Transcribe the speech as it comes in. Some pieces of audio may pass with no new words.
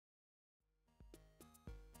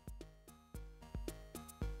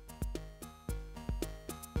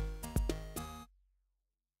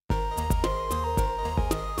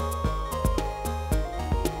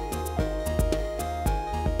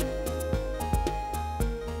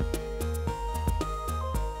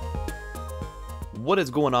What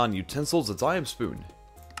is going on, utensils? It's I am Spoon,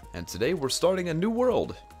 and today we're starting a new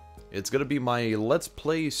world. It's gonna be my Let's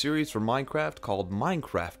Play series for Minecraft called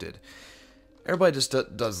Minecrafted. Everybody just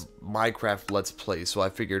does Minecraft Let's Play, so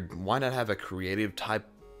I figured why not have a creative type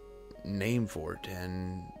name for it,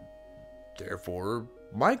 and therefore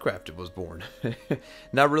Minecrafted was born.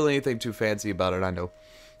 Not really anything too fancy about it, I know.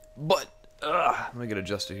 But, let me get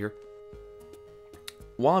adjusted here.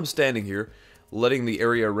 While I'm standing here, letting the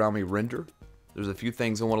area around me render, there's a few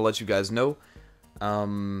things I want to let you guys know.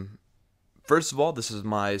 First of all, this is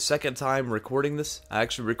my second time recording this. I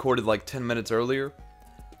actually recorded like 10 minutes earlier,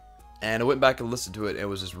 and I went back and listened to it. It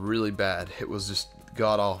was just really bad. It was just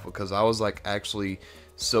god-awful, because I was like actually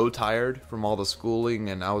so tired from all the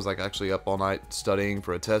schooling, and I was like actually up all night studying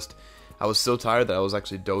for a test. I was so tired that I was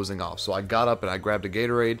actually dozing off. So I got up and I grabbed a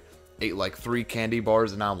Gatorade, ate like 3 candy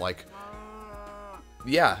bars, and now I'm like,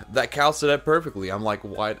 yeah, that cow said that perfectly. I'm like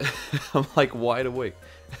wide, I'm like wide awake.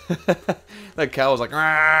 That cow was like,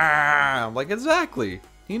 "Argh!" I'm like, exactly.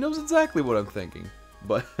 He knows exactly what I'm thinking.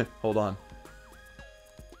 But hold on.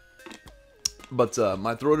 But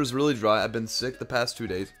my throat is really dry. I've been sick the past 2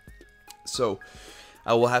 days, so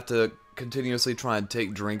I will have to continuously try and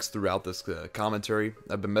take drinks throughout this commentary.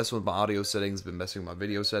 I've been messing with my audio settings, been messing with my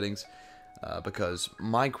video settings, because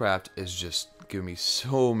Minecraft is just giving me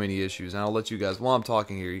so many issues. And I'll let you guys, while I'm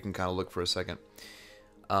talking here, you can kind of look for a second.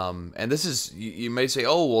 And this is, you may say,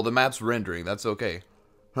 oh, well, the map's rendering. That's okay.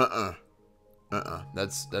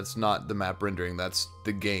 That's not the map rendering. That's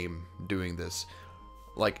the game doing this.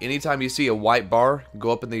 Like, anytime you see a white bar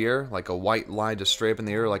go up in the air, like a white line just straight up in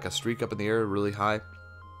the air, like a streak up in the air really high,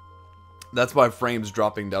 that's my frames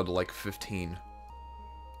dropping down to like 15.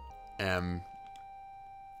 And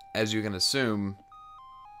as you can assume,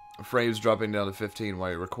 frames dropping down to 15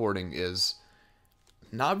 while you're recording is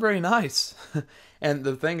not very nice. And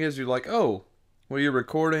the thing is, you're like, oh, well, you're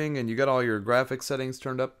recording and you got all your graphics settings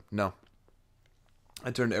turned up? No.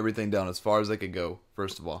 I turned everything down as far as I could go,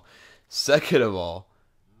 first of all. Second of all,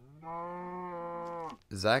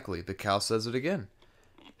 exactly, the cow says it again.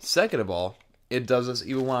 Second of all, it does this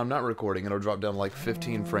even when I'm not recording. It'll drop down to like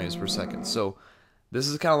 15 frames per second. So this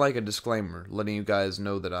is kind of like a disclaimer, letting you guys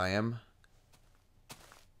know that I am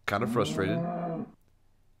kind of frustrated,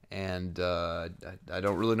 and I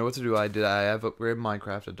don't really know what to do. I have upgraded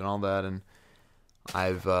Minecraft, I've done all that, and I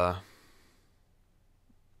don't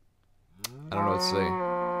know what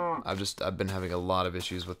to say. I've been having a lot of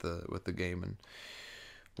issues with the game, and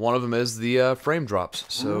one of them is the frame drops.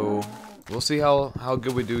 So we'll see how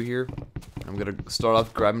good we do here. I'm gonna start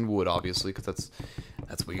off grabbing wood, obviously, because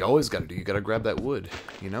that's what you always gotta do. You gotta grab that wood,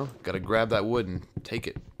 you know? Gotta grab that wood and take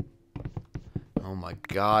it. Oh my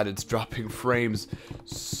god, it's dropping frames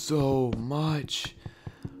so much.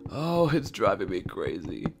 Oh, it's driving me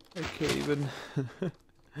crazy. I can't even...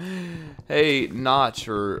 Hey, Notch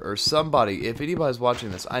or somebody, if anybody's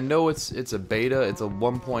watching this, I know it's a beta, it's a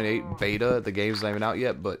 1.8 beta, the game's not even out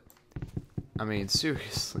yet, but I mean,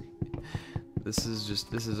 seriously, this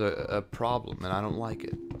is a problem, and I don't like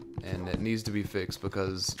it, and it needs to be fixed,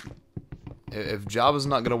 because if Java's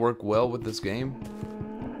not gonna work well with this game,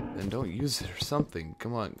 then don't use it or something.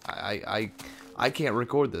 Come on, I can't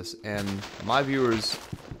record this, and my viewers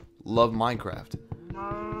love Minecraft.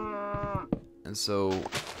 And so,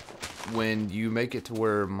 when you make it to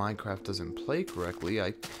where Minecraft doesn't play correctly,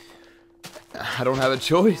 I don't have a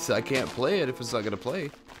choice. I can't play it if it's not going to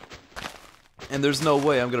play. And there's no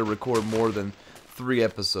way I'm going to record more than 3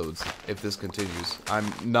 episodes if this continues. I'm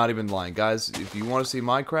not even lying. Guys, if you want to see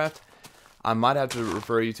Minecraft, I might have to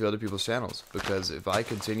refer you to other people's channels, because if I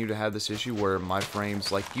continue to have this issue where my frames,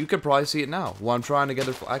 like, you could probably see it now. While I'm trying to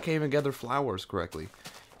gather, I can't even gather flowers correctly.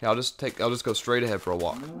 Yeah, I'll just go straight ahead for a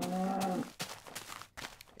walk.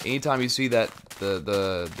 Anytime you see that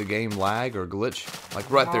the game lag or glitch, like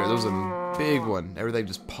right there was a big one. Everything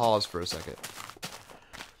just paused for a second.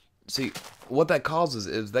 See, what that causes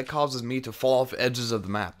is that causes me to fall off edges of the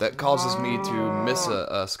map. That causes me to miss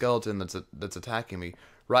a skeleton that's attacking me.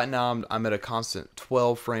 Right now I'm at a constant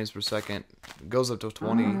 12 frames per second. Goes up to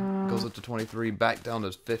 20, goes up to 23, back down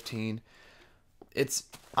to 15.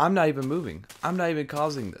 I'm not even moving. I'm not even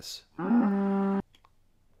causing this.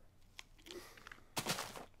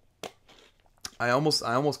 I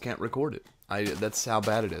almost can't record it. That's how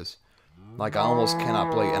bad it is. Like, I almost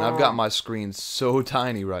cannot play, and I've got my screen so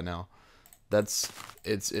tiny right now.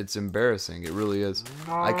 It's embarrassing. It really is.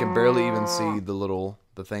 I can barely even see the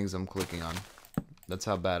things I'm clicking on. That's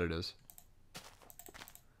how bad it is.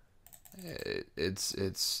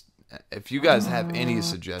 It's if you guys have any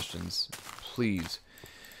suggestions, please.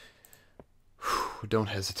 don't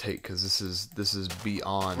hesitate, because this is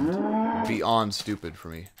beyond stupid for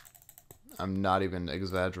me. I'm not even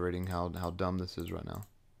exaggerating how dumb this is right now.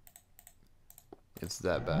 It's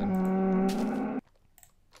that bad.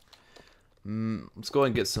 Let's go ahead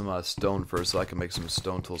and get some stone first so I can make some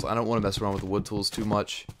stone tools. I don't want to mess around with the wood tools too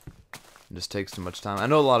much. It just takes too much time. I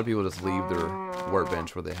know a lot of people just leave their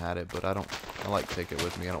workbench where they had it, but I don't. I like to take it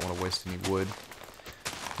with me. I don't want to waste any wood.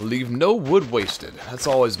 Leave no wood wasted. That's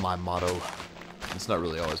always my motto. It's not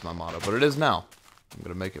really always my motto, but it is now. I'm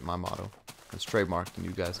gonna make it my motto. It's trademarked, and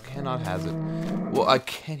you guys cannot has it. Well, I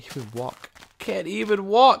can't even walk. Can't even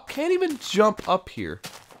walk. Can't even jump up here.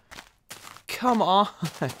 Come on.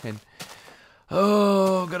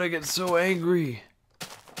 Oh, I'm gonna get so angry.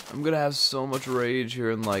 I'm gonna have so much rage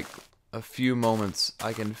here in like a few moments.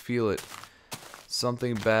 I can feel it.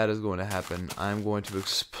 Something bad is going to happen. I'm going to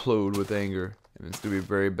explode with anger, and it's gonna be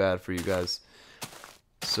very bad for you guys.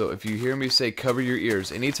 So if you hear me say cover your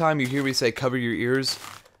ears, anytime you hear me say cover your ears,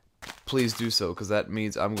 please do so, because that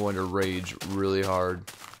means I'm going to rage really hard.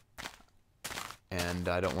 And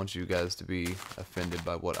I don't want you guys to be offended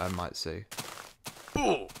by what I might say.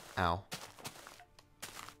 Ow.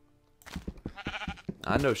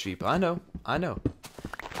 I know, sheep. I know. I know.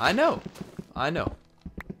 I know. I know.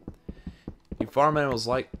 You farm animals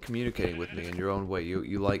like communicating with me in your own way.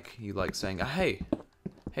 You like saying, hey,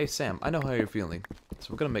 Sam, I know how you're feeling. So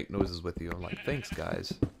we're gonna make noises with you. I'm like, thanks,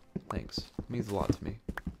 guys. Thanks. It means a lot to me.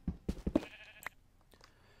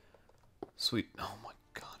 Sweet. Oh my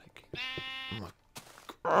god, I can't. Oh my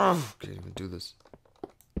god. I can't even do this.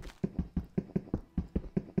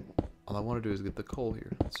 All I want to do is get the coal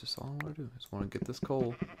here. That's just all I want to do. I just want to get this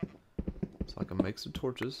coal so I can make some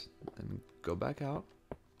torches and go back out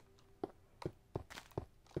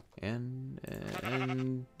and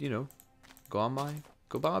you know, go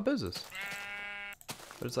about my business.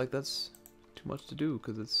 But it's like that's too much to do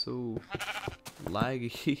because it's so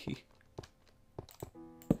laggy.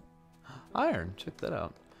 Iron, check that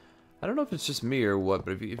out. I don't know if it's just me or what,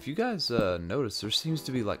 but if you guys notice, there seems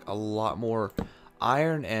to be like a lot more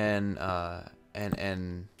iron and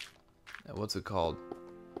what's it called?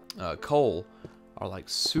 Coal are like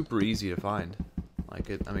super easy to find.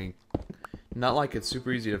 Like I mean, not like it's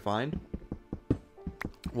super easy to find.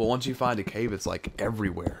 Well, once you find a cave, it's like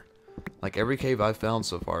everywhere. Like every cave I've found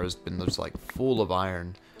so far has been just like full of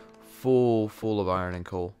iron, full of iron and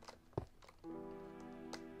coal.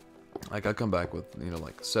 Like I come back with, you know,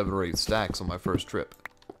 like 7 or 8 stacks on my first trip,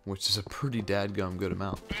 which is a pretty dadgum good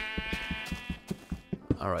amount.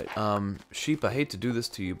 Alright, sheep, I hate to do this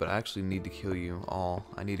to you, but I actually need to kill you all.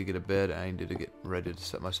 I need to get a bed, and I need to get ready to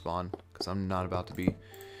set my spawn, because I'm not about to be,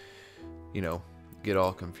 you know, get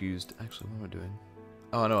all confused. Actually, what am I doing?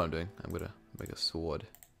 Oh, I know what I'm doing. I'm gonna make a sword.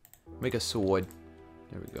 Make a sword.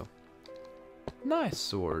 There we go. Nice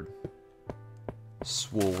sword.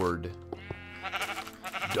 Sword.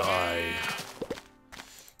 Die.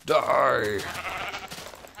 Die!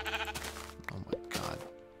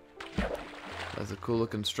 That's a cool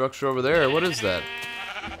looking structure over there. What is that?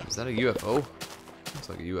 Is that a UFO? Looks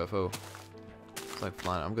like a UFO. It's like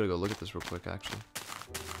flying. I'm gonna go look at this real quick, actually.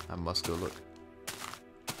 I must go look.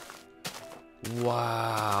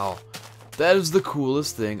 Wow. That is the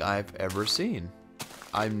coolest thing I've ever seen.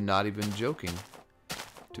 I'm not even joking.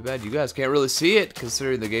 Too bad you guys can't really see it,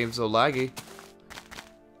 considering the game's so laggy.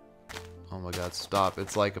 Oh my god, stop.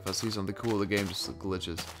 It's like if I see something cool, the game just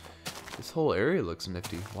glitches. This whole area looks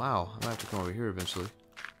nifty. Wow, I might have to come over here eventually.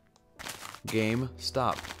 Game,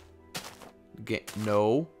 stop.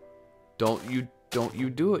 No. Don't you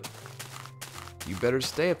do it. You better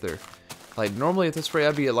stay up there. Like, normally at this rate,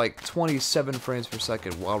 I'd be at like 27 frames per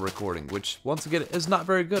second while recording, which, once again, is not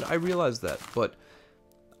very good. I realize that, but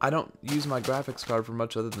I don't use my graphics card for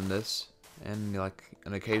much other than this, and, like,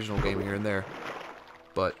 an occasional game here and there.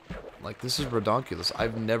 But, like, this is redonkulous.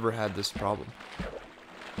 I've never had this problem.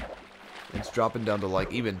 It's dropping down to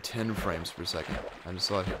like even 10 frames per second. I just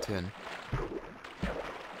saw it hit 10.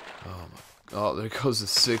 Oh, there goes the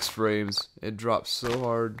 6 frames. It drops so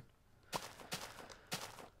hard.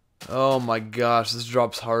 Oh my gosh, this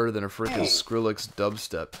drops harder than a freaking Skrillex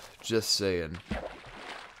dubstep. Just saying.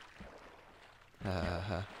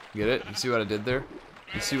 Get it? You see what I did there?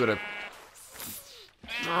 You see what I...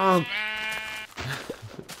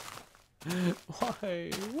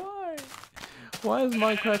 Why? Why? Why does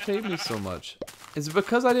Minecraft hate me so much? Is it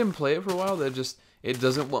because I didn't play it for a while that it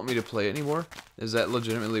doesn't want me to play it anymore? Is that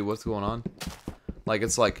legitimately what's going on? Like,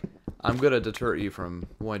 it's like, I'm gonna deter you from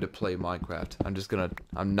wanting to play Minecraft.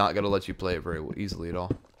 I'm not gonna let you play it very easily at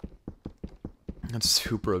all. That's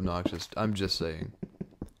super obnoxious. I'm just saying.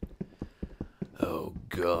 Oh,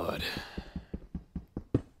 God.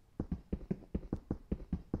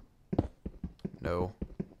 No.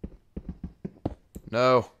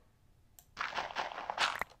 No.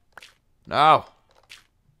 No.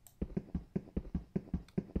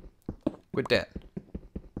 Quit that.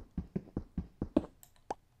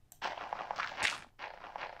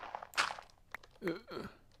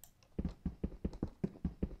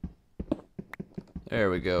 There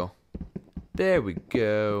we go. There we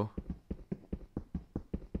go.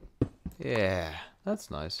 Yeah,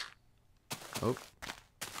 that's nice. Oh.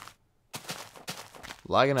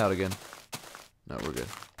 Lagging out again. No, we're good.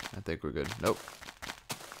 I think we're good. Nope.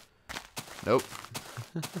 Nope.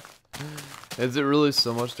 Is it really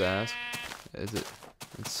so much to ask? Is it?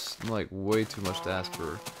 It's like way too much to ask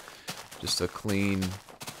for just a clean,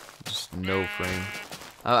 just no frame.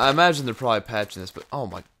 I imagine they're probably patching this, but oh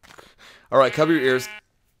my. Alright, cover your ears.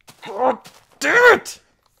 God damn it!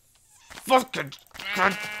 Fucking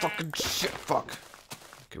shit, fuck.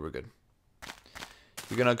 Okay, we're good.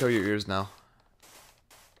 You're gonna uncover your ears now.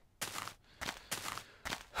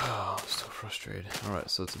 Oh, I'm so frustrated. Alright,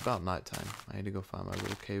 so it's about nighttime. I need to go find my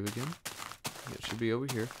little cave again. It should be over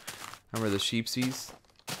here. Remember the sheepsies?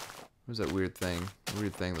 Where's that weird thing? The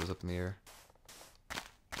weird thing that was up in the air.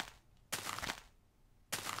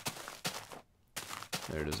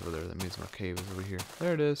 There it is over there. That means my cave is over here.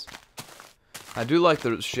 There it is. I do like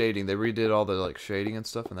the shading. They redid all the like shading and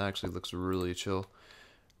stuff, and that actually looks really chill.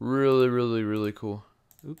 Really, really, really cool.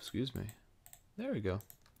 Oops, excuse me. There we go.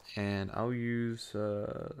 And I'll use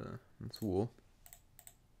it's wool.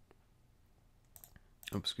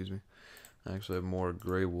 Oops, excuse me. I actually have more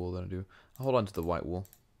gray wool than I do. I'll hold on to the white wool.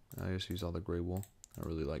 I just use all the gray wool. I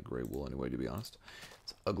really like gray wool anyway, to be honest.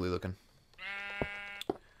 It's ugly looking.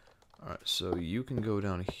 Alright, so you can go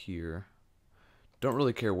down here. Don't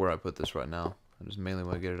really care where I put this right now. I just mainly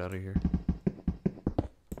want to get it out of here.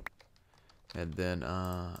 And then,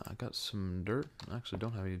 I got some dirt. I actually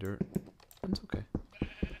don't have any dirt. It's okay.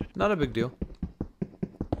 Not a big deal.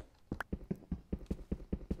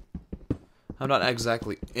 I'm not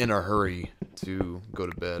exactly in a hurry to go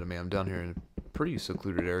to bed. I mean, I'm down here in a pretty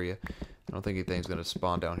secluded area. I don't think anything's going to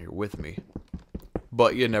spawn down here with me.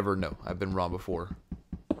 But you never know. I've been wrong before.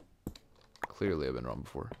 Clearly, I've been wrong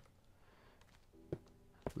before.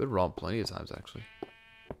 I've been wrong plenty of times, actually.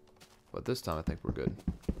 But this time, I think we're good.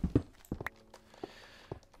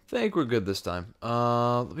 I think we're good this time.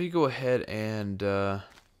 Let me go ahead and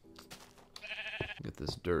get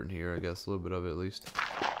this dirt in here, I guess. A little bit of it, at least.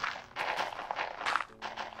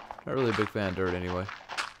 Not really a big fan of dirt, anyway.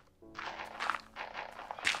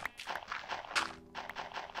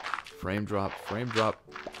 Frame drop, frame drop.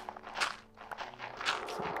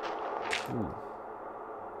 Ooh.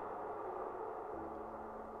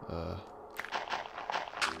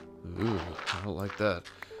 Ooh, I don't like that.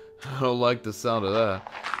 I don't like the sound of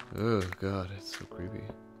that. Oh god, it's so creepy.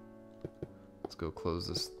 Let's go close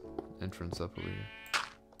this entrance up over here.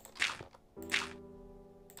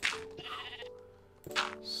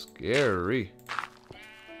 Scary.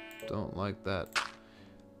 Don't like that.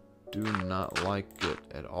 Do not like it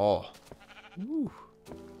at all. Ooh.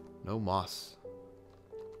 No moss.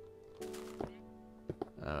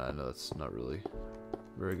 I know that's not really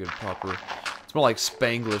very good proper. It's more like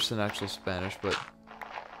Spanglish than actual Spanish, but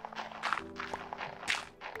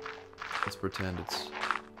let's pretend it's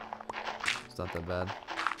not that bad.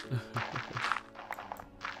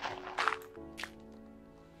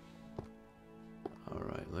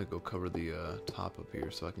 Alright, let me go cover the top up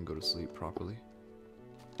here so I can go to sleep properly.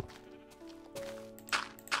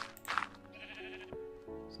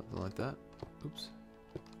 Something like that. Oops.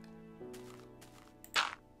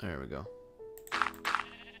 There we go.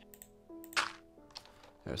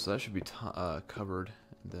 There, so that should be covered,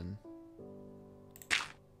 and then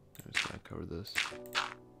I'm just gonna cover this.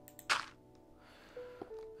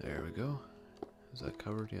 There we go. Is that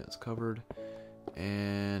covered? Yeah, it's covered.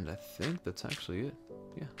 And I think that's actually it.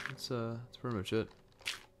 Yeah, that's pretty much it.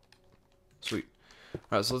 Sweet.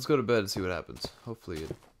 Alright, so let's go to bed and see what happens. Hopefully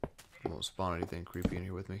it won't spawn anything creepy in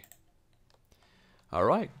here with me.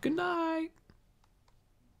 Alright, good night!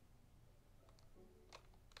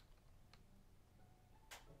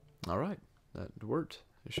 Alright, that worked.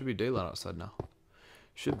 It should be daylight outside now.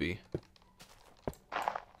 Should be.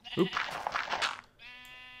 Oop.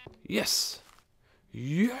 Yes!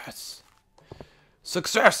 Yes!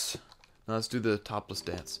 Success! Now let's do the topless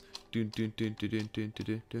dance. I don't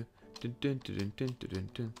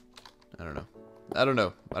know. I don't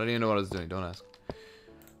know. I don't even know what I was doing. Don't ask.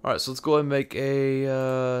 Alright, so let's go ahead and make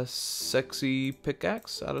a sexy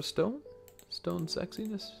pickaxe out of stone. Stone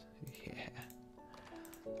sexiness. Yeah.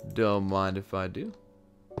 Don't mind if I do.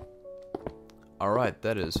 Alright,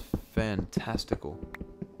 that is fantastical.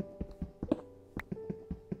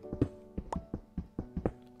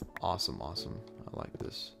 Awesome, awesome. I like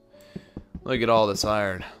this. Look at all this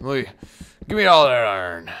iron. Look, give me all that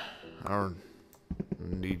iron. I don't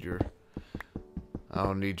need your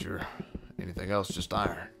anything else, just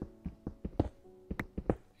iron.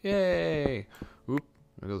 Yay! Oop,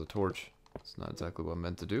 there goes the torch. That's not exactly what I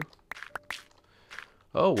meant to do.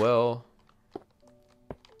 Oh well.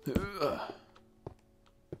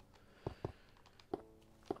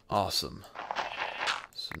 Awesome.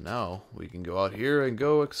 So now we can go out here and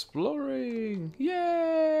go exploring.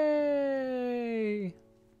 Yay!